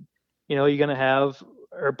conditioned. You're going to have,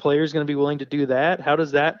 are players going to be willing to do that? How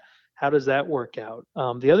does that work out?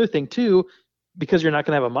 The other thing too, because you're not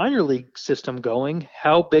going to have a minor league system going,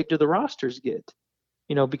 how big do the rosters get?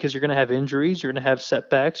 Because you're going to have injuries, you're going to have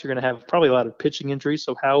setbacks, you're going to have probably a lot of pitching injuries.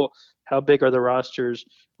 So how big are the rosters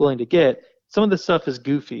willing to get? Some of this stuff is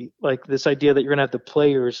goofy, like this idea that you're going to have the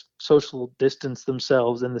players social distance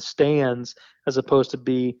themselves in the stands as opposed to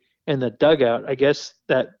be in the dugout. I guess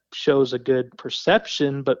that shows a good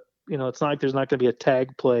perception, but it's not like there's not going to be a tag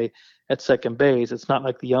play at second base. It's not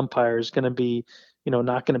like the umpire is going to be,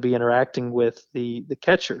 not going to be interacting with the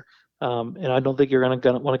catcher. And I don't think you're going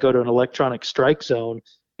to want to go to an electronic strike zone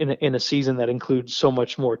in a season that includes so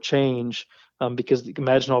much more change. Because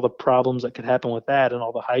imagine all the problems that could happen with that and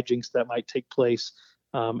all the hijinks that might take place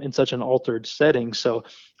in such an altered setting. So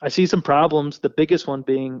I see some problems. The biggest one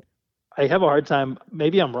being, I have a hard time,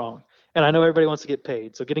 maybe I'm wrong, and I know everybody wants to get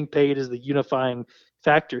paid. So getting paid is the unifying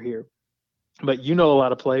factor here. But a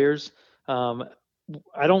lot of players. I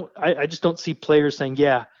just don't see players saying,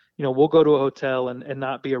 yeah, we'll go to a hotel and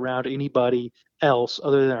not be around anybody else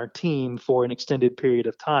other than our team for an extended period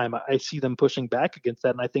of time. I see them pushing back against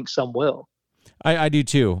that, and I think some will. I do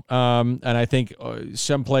too. And I think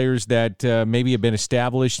some players that maybe have been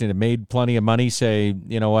established and have made plenty of money say,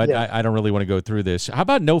 you know what, yeah. I don't really want to go through this. How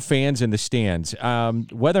about no fans in the stands?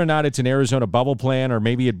 Whether or not it's an Arizona bubble plan or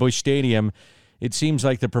maybe at Busch Stadium, it seems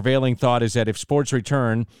like the prevailing thought is that if sports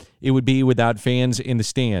return, it would be without fans in the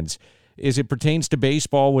stands. As it pertains to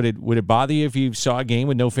baseball, would it bother you if you saw a game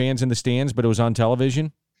with no fans in the stands, but it was on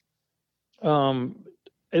television?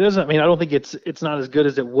 It doesn't. I mean, I don't think it's not as good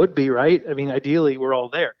as it would be, right? I mean, ideally, we're all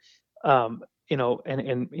there,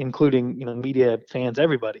 and including media, fans,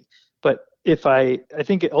 everybody. But I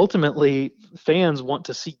think ultimately fans want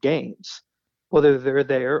to see games, whether they're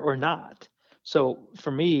there or not. So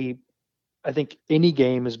for me, I think any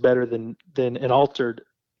game is better than an altered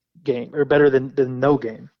game, or better than no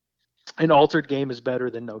game. An altered game is better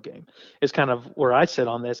than no game. Is kind of where I sit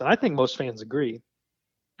on this, and I think most fans agree.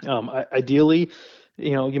 Ideally,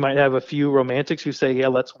 you might have a few romantics who say, yeah,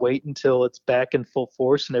 let's wait until it's back in full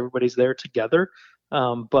force and everybody's there together.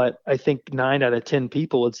 But I think 9 out of 10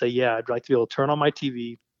 people would say, yeah, I'd like to be able to turn on my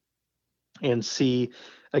TV and see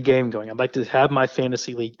a game going. I'd like to have my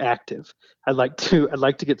fantasy league active. I'd like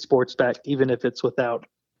to get sports back, even if it's without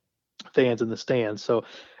fans in the stands. So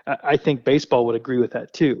I think baseball would agree with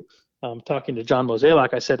that too. Talking to John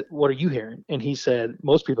Mozeliak, I said, what are you hearing? And he said,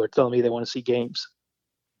 most people are telling me they want to see games.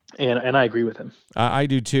 And I agree with him. I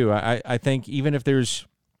do too. I think even if there's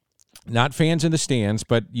not fans in the stands,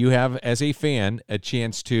 but you have, as a fan, a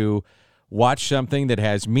chance to watch something that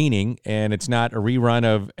has meaning, and it's not a rerun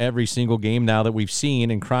of every single game now that we've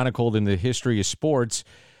seen and chronicled in the history of sports.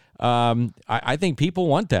 I think people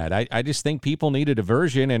want that. I just think people need a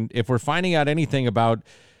diversion, and if we're finding out anything about,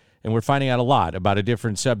 and we're finding out a lot about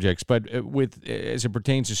different subjects, but as it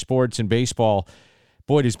pertains to sports and baseball,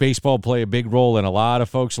 Boy, does baseball play a big role in a lot of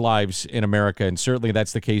folks' lives in America, and certainly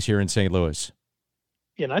that's the case here in St. Louis.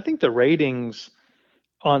 Yeah, and I think the ratings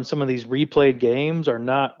on some of these replayed games are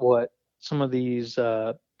not what some of these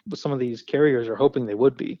carriers are hoping they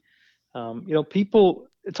would be. People.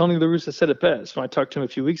 Tony La Russa said it best when I talked to him a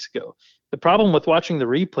few weeks ago. The problem with watching the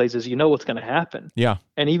replays is you know what's going to happen. Yeah.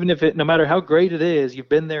 And even if no matter how great it is, you've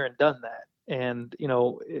been there and done that. And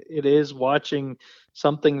it is watching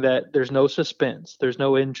something that there's no suspense, there's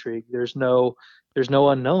no intrigue, there's no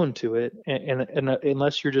unknown to it, and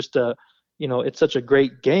unless you're just it's such a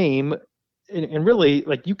great game, and really,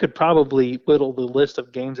 like, you could probably whittle the list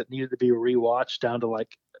of games that needed to be rewatched down to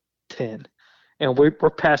like 10, and we're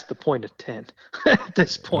past the point of 10 at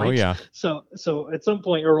this point. Oh yeah. So at some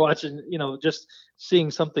point you're watching, just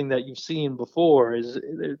seeing something that you've seen before is.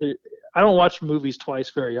 I don't watch movies twice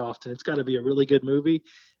very often. It's got to be a really good movie,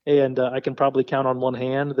 and I can probably count on one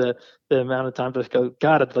hand the amount of times I go,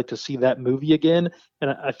 God, I'd like to see that movie again.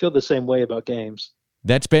 And I feel the same way about games.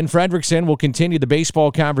 That's Ben Fredrickson. We'll continue the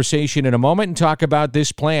baseball conversation in a moment and talk about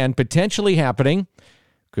this plan potentially happening.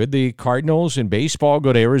 Could the Cardinals in baseball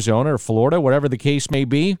go to Arizona or Florida, whatever the case may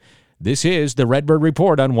be? This is the Redbird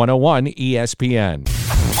Report on 101 ESPN.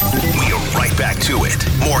 We are right back to it.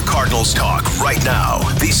 More Cardinals talk right now.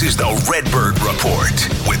 This is the Redbird Report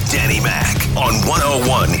with Danny Mac on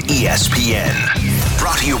 101 ESPN.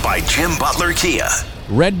 Brought to you by Jim Butler Kia.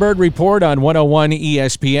 Redbird Report on 101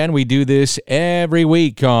 ESPN. We do this every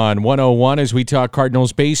week on 101 as we talk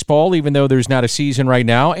Cardinals baseball, even though there's not a season right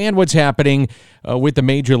now, and what's happening with the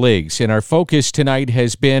major leagues. And our focus tonight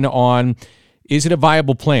has been on, is it a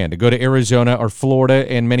viable plan to go to Arizona or Florida?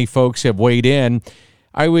 And many folks have weighed in.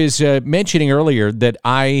 I was mentioning earlier that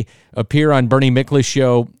I appear on Bernie Mikla's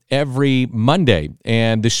show every Monday.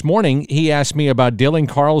 And this morning, he asked me about Dylan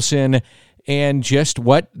Carlson and just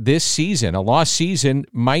what this season, a lost season,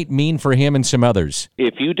 might mean for him and some others.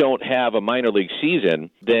 If you don't have a minor league season,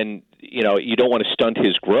 then you don't want to stunt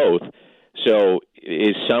his growth. So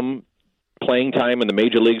is some playing time in the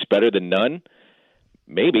major leagues better than none?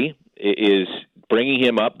 Maybe. Is bringing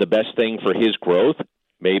him up the best thing for his growth?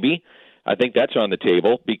 Maybe. I think that's on the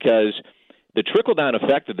table because the trickle-down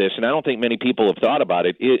effect of this, and I don't think many people have thought about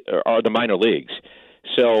it, are the minor leagues.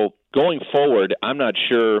 So going forward, I'm not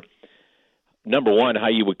sure, number one, how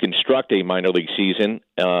you would construct a minor league season.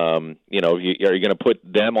 Are you going to put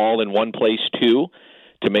them all in one place too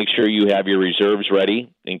to make sure you have your reserves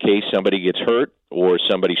ready in case somebody gets hurt or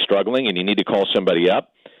somebody's struggling and you need to call somebody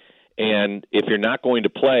up? And if you're not going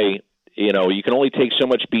to play, you can only take so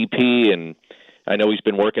much BP, and I know he's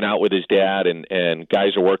been working out with his dad, and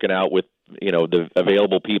guys are working out with, the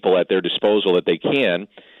available people at their disposal that they can,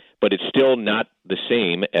 but it's still not the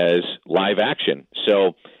same as live action.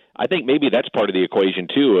 So I think maybe that's part of the equation,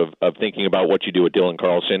 too, of thinking about what you do with Dylan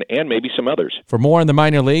Carlson and maybe some others. For more on the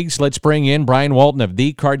minor leagues, let's bring in Brian Walton of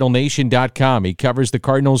TheCardinalNation.com. He covers the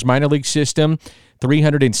Cardinals minor league system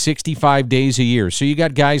 365 days a year. So you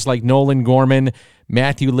got guys like Nolan Gorman,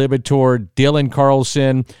 Matthew Liberatore, Dylan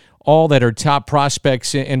Carlson, all that are top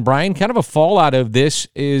prospects. And Brian, kind of a fallout of this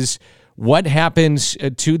is what happens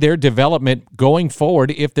to their development going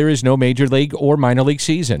forward if there is no major league or minor league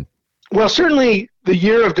season. Well, certainly the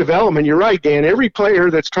year of development, you're right, Dan. Every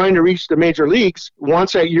player that's trying to reach the major leagues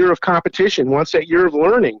wants that year of competition, wants that year of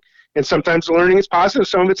learning. And sometimes the learning is positive,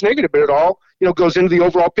 some of it's negative, but it all goes into the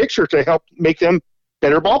overall picture to help make them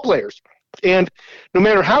better ball players. And no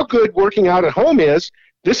matter how good working out at home is,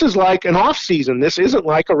 this is like an off season. This isn't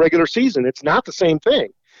like a regular season. It's not the same thing.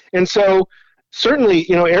 And so certainly,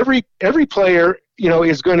 every player,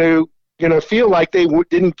 is going to feel like they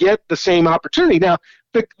didn't get the same opportunity. Now,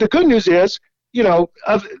 the good news is,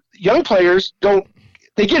 of young players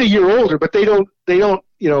they get a year older, but they don't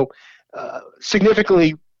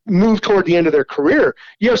significantly move toward the end of their career.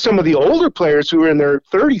 You have some of the older players who are in their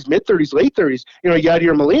 30s, mid-30s, late 30s,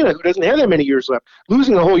 Yadier Molina, who doesn't have that many years left.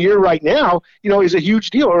 Losing a whole year right now, is a huge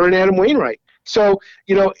deal, or an Adam Wainwright. So,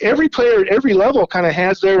 every player at every level kind of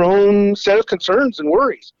has their own set of concerns and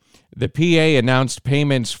worries. The PA announced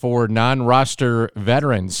payments for non-roster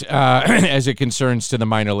veterans as it concerns to the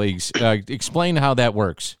minor leagues. Explain how that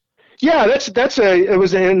works. Yeah, it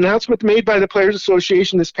was an announcement made by the Players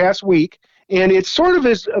Association this past week, and it sort of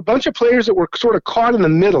is a bunch of players that were sort of caught in the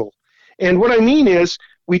middle. And what I mean is,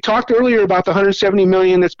 we talked earlier about the $170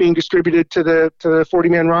 million that's being distributed to the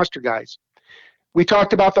 40-man roster guys. We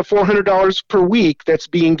talked about the $400 per week that's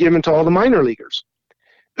being given to all the minor leaguers.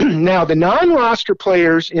 Now, the non-roster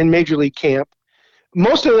players in Major League camp,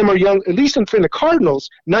 most of them are young, at least for the Cardinals.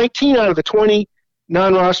 19 out of the 20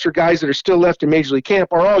 non-roster guys that are still left in Major League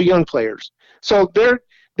camp are all young players. So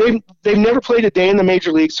they they've never played a day in the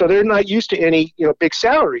major leagues, so they're not used to any big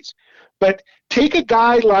salaries. But take a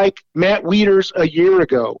guy like Matt Wieters a year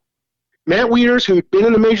ago. Matt Wieters, who'd been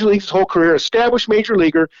in the major leagues his whole career, established major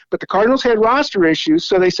leaguer, but the Cardinals had roster issues,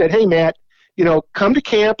 so they said, hey, Matt, come to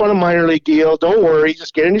camp on a minor league deal. Don't worry,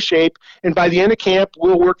 just get into shape, and by the end of camp,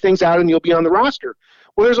 we'll work things out and you'll be on the roster.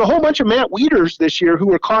 Well, there's a whole bunch of Matt Wieters this year who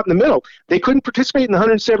were caught in the middle. They couldn't participate in the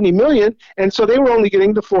 $170 million, and so they were only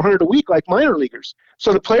getting the $400 a week like minor leaguers.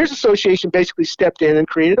 So the Players Association basically stepped in and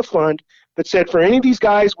created a fund that said for any of these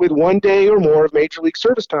guys with 1 day or more of major league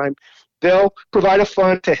service time, they'll provide a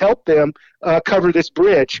fund to help them cover this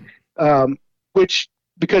bridge, which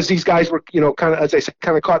because these guys were, kind of, as I said,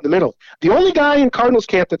 kind of caught in the middle. The only guy in Cardinals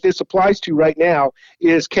camp that this applies to right now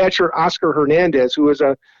is catcher Oscar Hernandez, who is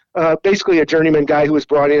basically a journeyman guy who was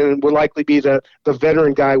brought in and will likely be the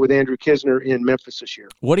veteran guy with Andrew Kisner in Memphis this year.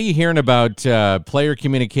 What are you hearing about player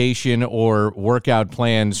communication or workout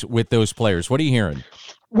plans with those players? What are you hearing?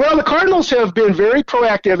 Well, the Cardinals have been very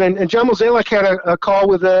proactive, and John Mozeliak had a call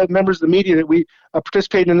with members of the media that we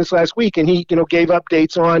participated in this last week, and he gave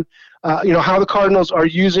updates on how the Cardinals are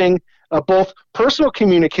using both personal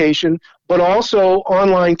communication but also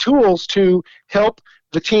online tools to help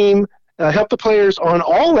the team, help the players on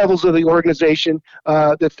all levels of the organization,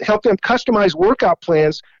 that help them customize workout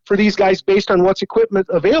plans for these guys based on what's equipment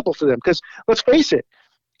available to them. Because let's face it,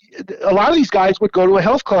 a lot of these guys would go to a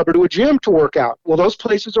health club or to a gym to work out. Well, those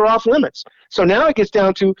places are off limits. So now it gets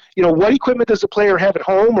down to, what equipment does the player have at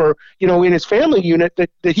home or, in his family unit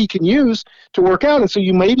that he can use to work out. And so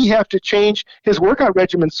you maybe have to change his workout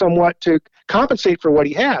regimen somewhat to compensate for what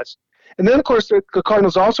he has. And then, of course, the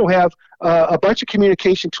Cardinals also have a bunch of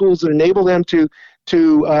communication tools that enable them to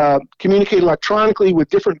communicate electronically with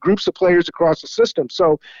different groups of players across the system.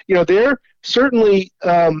 So, they're certainly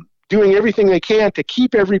doing everything they can to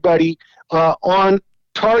keep everybody on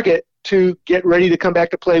target to get ready to come back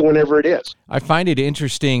to play whenever it is. I find it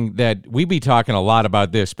interesting that we be talking a lot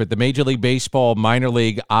about this, but the Major League Baseball minor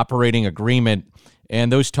league operating agreement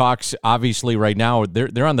and those talks, obviously, right now,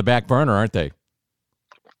 they're on the back burner, aren't they?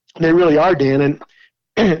 They really are, Dan.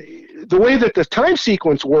 And the way that the time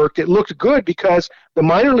sequence worked, it looked good because the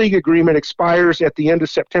minor league agreement expires at the end of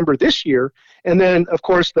September this year. And then, of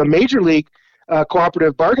course, the major league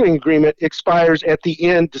cooperative bargaining agreement expires at the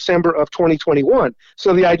end December of 2021.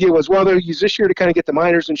 So the idea was, well, they'll use this year to kind of get the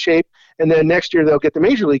minors in shape, and then next year they'll get the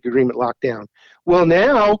major league agreement locked down. Well,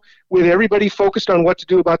 now, with everybody focused on what to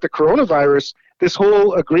do about the coronavirus, this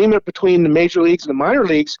whole agreement between the major leagues and the minor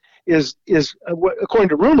leagues is according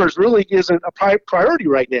to rumors, really isn't a priority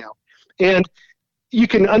right now. And you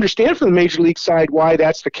can understand from the major league side why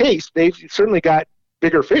that's the case. They've certainly got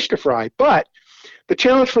bigger fish to fry. But the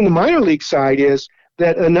challenge from the minor league side is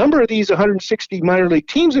that a number of these 160 minor league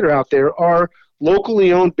teams that are out there are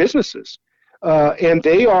locally owned businesses. And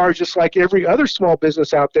they are, just like every other small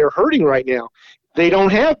business out there, hurting right now. They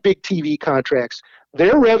don't have big TV contracts.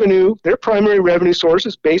 Their revenue, their primary revenue source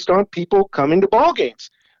is based on people coming to ball games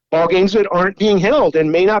that aren't being held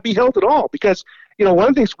and may not be held at all. Because, one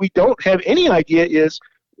of the things we don't have any idea is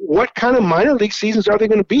what kind of minor league seasons are they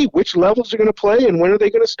going to be, which levels are going to play, and when are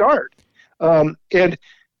they going to start. And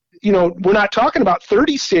we're not talking about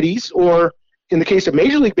 30 cities or, in the case of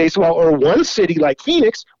Major League Baseball, or one city like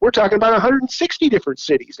Phoenix. We're talking about 160 different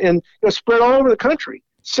cities and spread all over the country.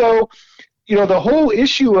 So, the whole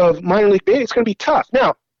issue of minor league baseball is going to be tough.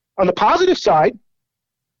 Now, on the positive side,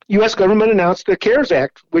 U.S. government announced the CARES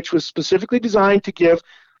Act, which was specifically designed to give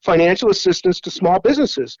financial assistance to small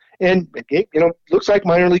businesses. And, looks like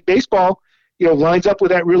minor league baseball, lines up with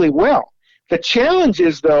that really well. The challenge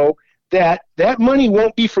is, though, that money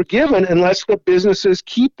won't be forgiven unless the businesses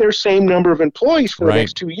keep their same number of employees for the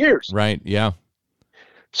next 2 years. Right, yeah.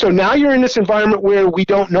 So now you're in this environment where we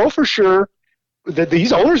don't know for sure, that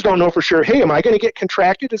these owners don't know for sure, hey, am I going to get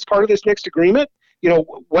contracted as part of this next agreement?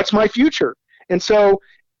 What's my future? And so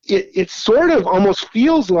it sort of almost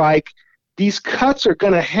feels like these cuts are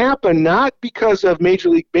going to happen not because of Major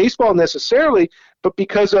League Baseball necessarily, but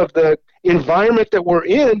because of the environment that we're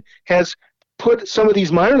in has put some of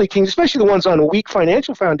these minor league teams, especially the ones on a weak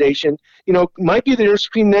financial foundation, might be the difference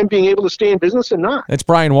between them being able to stay in business and not. That's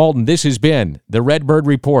Brian Walton. This has been the Redbird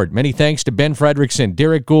Report. Many thanks to Ben Frederickson,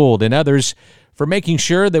 Derrick Goold, and others for making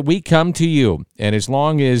sure that we come to you. And as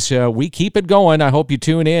long as we keep it going, I hope you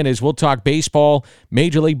tune in as we'll talk baseball,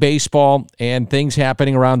 Major League Baseball, and things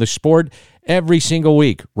happening around the sport every single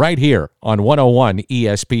week right here on 101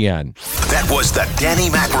 ESPN. That was the Danny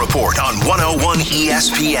Mac Report on 101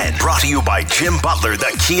 ESPN. Brought to you by Jim Butler,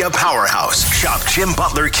 the Kia Powerhouse. Shop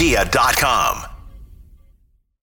JimButlerKia.com.